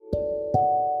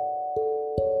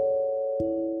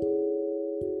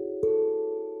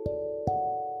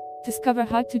Discover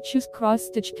how to choose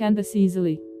cross-stitch canvas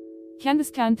easily. Canvas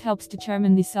count helps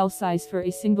determine the cell size for a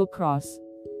single cross.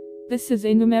 This is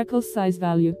a numerical size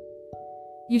value.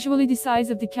 Usually the size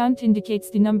of the count indicates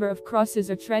the number of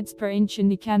crosses or threads per inch in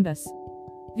the canvas.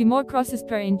 The more crosses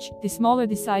per inch, the smaller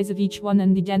the size of each one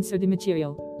and the denser the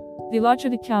material. The larger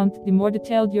the count, the more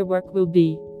detailed your work will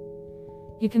be.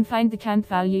 You can find the count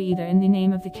value either in the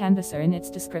name of the canvas or in its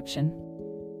description.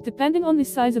 Depending on the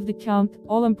size of the count,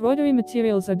 all embroidery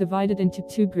materials are divided into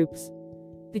two groups.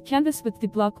 The canvas with the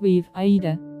block weave,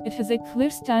 AIDA, it has a clear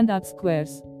standout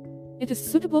squares. It is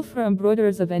suitable for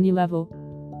embroiderers of any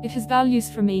level. It has values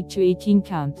from 8 to 18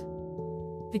 count.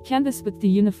 The canvas with the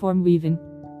uniform weaving.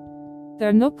 There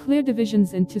are no clear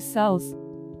divisions into cells.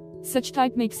 Such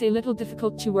type makes a little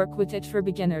difficult to work with it for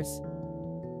beginners.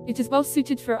 It is well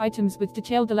suited for items with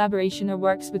detailed elaboration or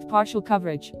works with partial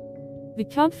coverage. The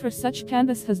count for such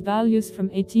canvas has values from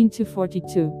 18 to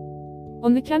 42.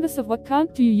 On the canvas of what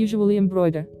count do you usually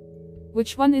embroider?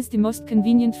 Which one is the most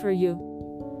convenient for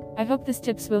you? I hope these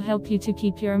tips will help you to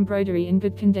keep your embroidery in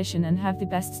good condition and have the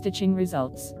best stitching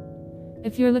results.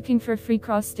 If you're looking for free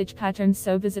cross-stitch patterns,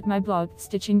 so visit my blog,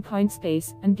 Stitching Point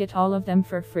Space, and get all of them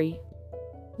for free.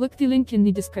 Look the link in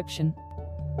the description.